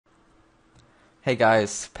Hey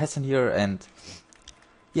guys, Pasan here, and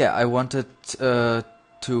yeah, I wanted to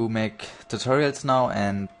make tutorials now,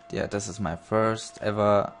 and yeah, this is my first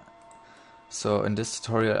ever. So in this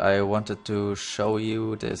tutorial I wanted to show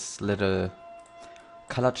you this little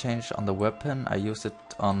color change on the weapon. I used it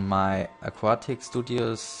on my Aquatic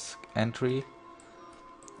Studios entry,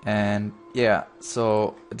 and yeah,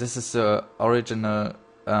 so this is the original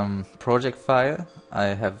project file.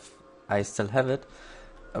 I still have it,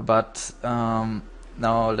 but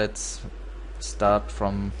now let's start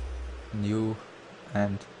from new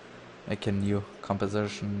and make a new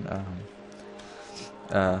composition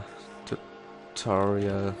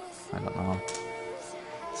tutorial. I don't know.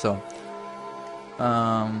 So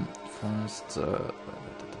first the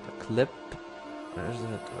clip. Where is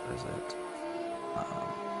it? Where is it?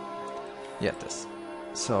 Yeah, this.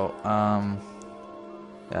 So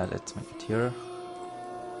yeah, let's make it here.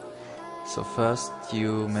 So first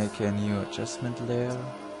you make a new adjustment layer.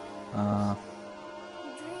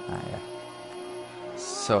 Yeah.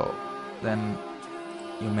 So then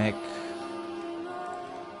you make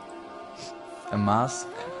a mask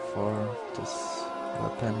for this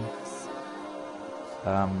weapon.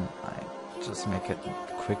 I just make it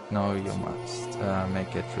quick now. You must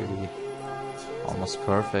make it really almost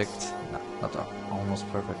perfect. No, not almost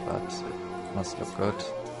perfect, but it must look good.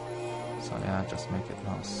 So yeah, just make it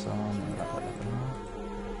now. So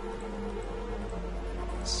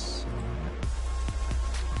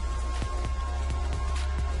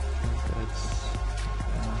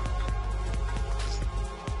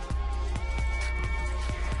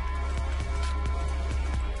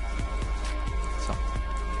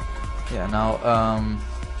yeah, now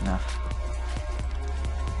yeah,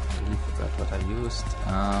 I really forgot what I used.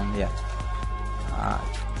 Yeah,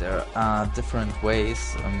 there are different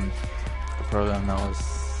ways. The problem now is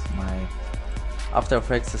my After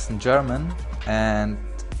Effects is in German, and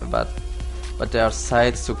but there are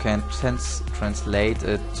sites who can translate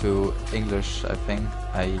it to English. I think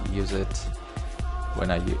I use it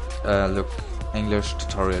when I look English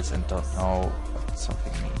tutorials and don't know what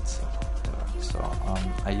something means. So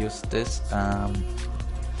I use this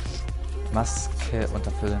Maske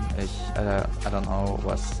unterfüllen. I don't know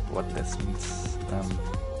what this means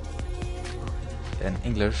in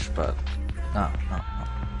English, but no, I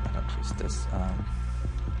don't use this.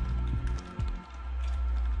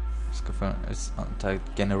 It's under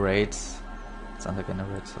generate. It's under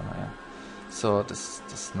generate. So yeah. So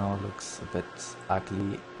this now looks a bit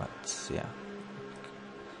ugly, but yeah,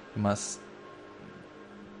 you must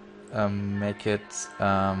make it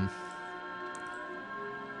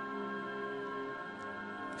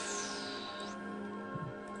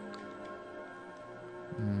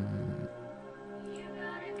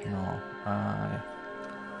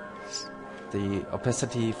the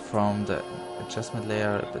opacity from the adjustment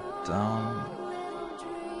layer a bit down.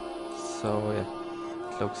 So yeah,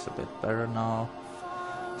 it looks a bit better now.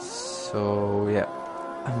 So yeah,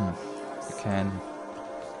 you can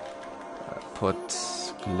put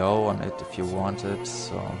glow on it if you want it.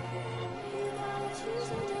 So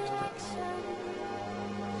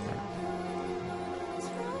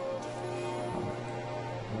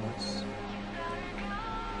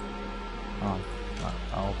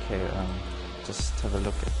okay, just have a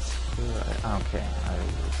look at here. Okay, I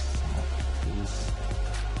use some of these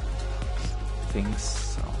things.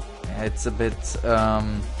 So yeah, it's a bit I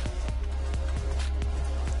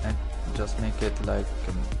just make it like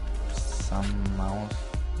some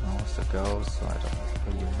mouse ago, so I don't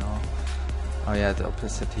really know. Oh yeah, the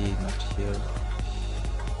opacity not here.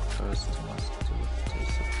 First must do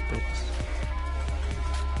this a bit.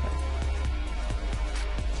 Yeah.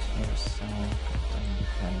 Here, so then you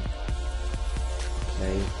can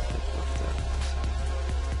play a bit with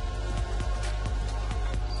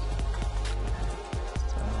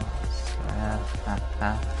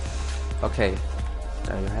the okay,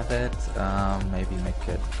 there you have it. Maybe make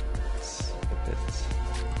it a bit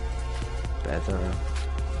better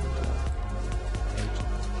in the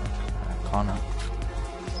corner.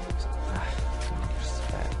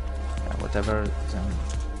 Yeah, whatever.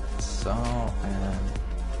 So and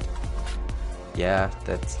yeah,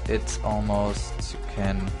 that's it almost. You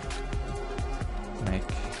can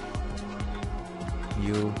make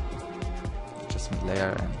new adjustment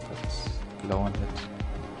layer and put glow on it.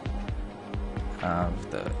 With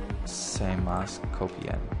the same mask, copy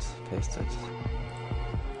and paste it.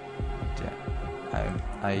 And yeah,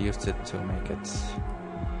 I used it to make it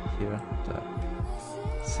here the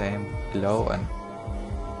same glow, and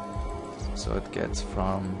so it gets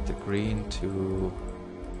from the green to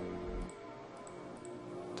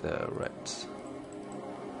the red.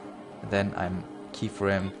 Then I'm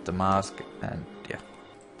keyframe the mask, and yeah,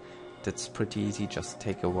 that's pretty easy, just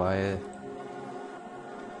take a while.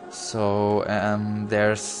 So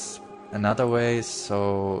there's another way,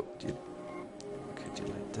 so you could do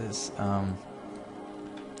like this.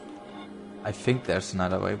 I think there's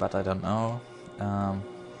another way, but I don't know.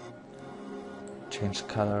 Change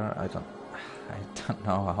color, I don't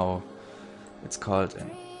know how it's called in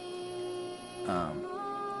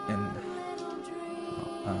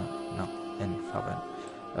Farben.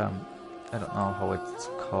 I don't know how it's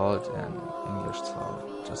called in English,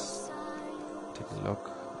 so just take a look.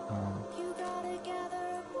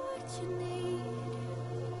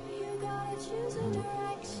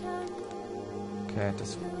 Okay,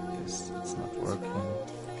 this is, it's not working.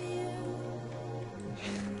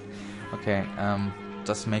 Okay,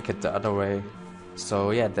 just make it the other way.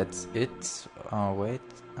 So yeah, that's it. Wait,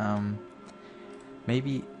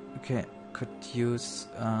 maybe you could use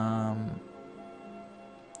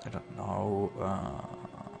I don't know.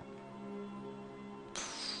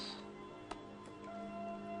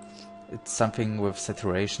 It's something with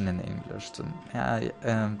saturation in English. So, yeah,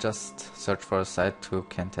 just search for a site who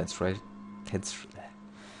can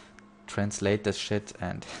translate this shit,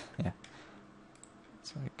 and yeah.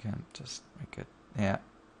 So we can just make it. Yeah,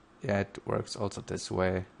 it works also this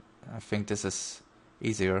way. I think this is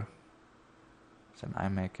easier than I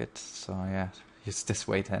make it. So yeah, use this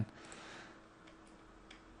way then.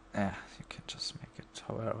 Yeah, you can just make it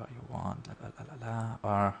however you want,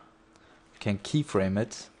 or you can keyframe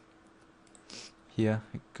it. Here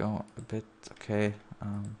we go a bit. Okay,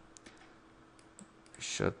 we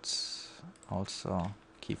should also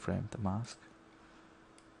keyframe the mask.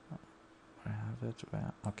 Where I have it?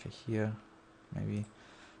 Where? Okay, here maybe.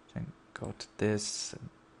 Then go to this and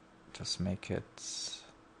just make it.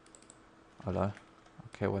 Hola.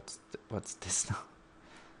 Okay, what's this now?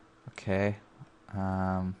 Okay.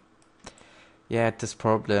 Yeah, this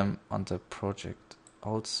problem on the project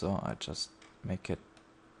also. I just make it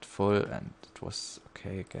full and it was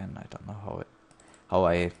okay again. I don't know how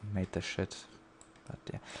I made the shit, but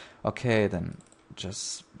yeah. Okay, then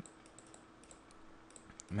just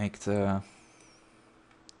make the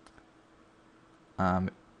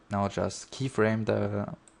now just keyframe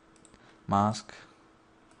the mask.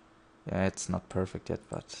 Yeah, it's not perfect yet,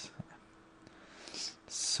 but yeah.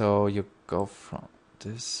 So you go from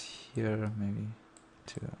this here maybe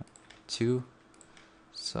to 2.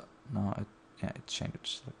 So now it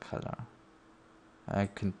changed the color. I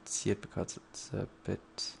can see it because it's a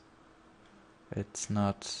bit. It's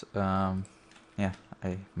not. Yeah,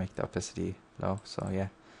 I make the opacity low. So yeah,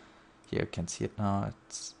 here you can see it now.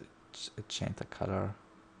 It changed the color.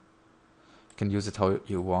 You can use it how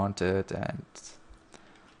you want it, and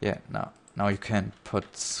yeah, now you can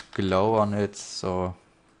put glow on it, so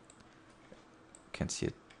you can see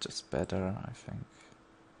it just better, I think.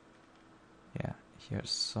 Yeah, here,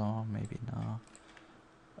 so maybe now.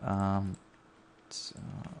 So,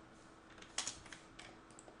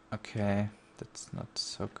 okay, that's not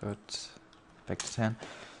so good. Back to 10.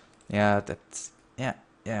 Yeah, that's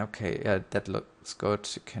okay. Yeah, that looks good.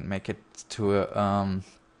 You can make it to a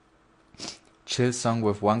chill song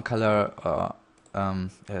with one color, or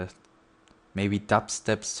maybe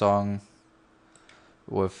dubstep song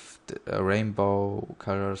with rainbow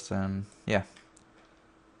colors, and yeah.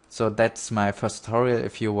 So that's my first tutorial.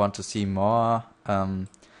 If you want to see more,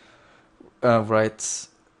 write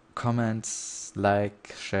comments,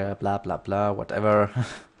 like, share, blah blah blah, whatever.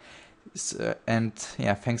 And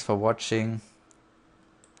yeah, thanks for watching.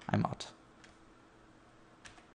 I'm out.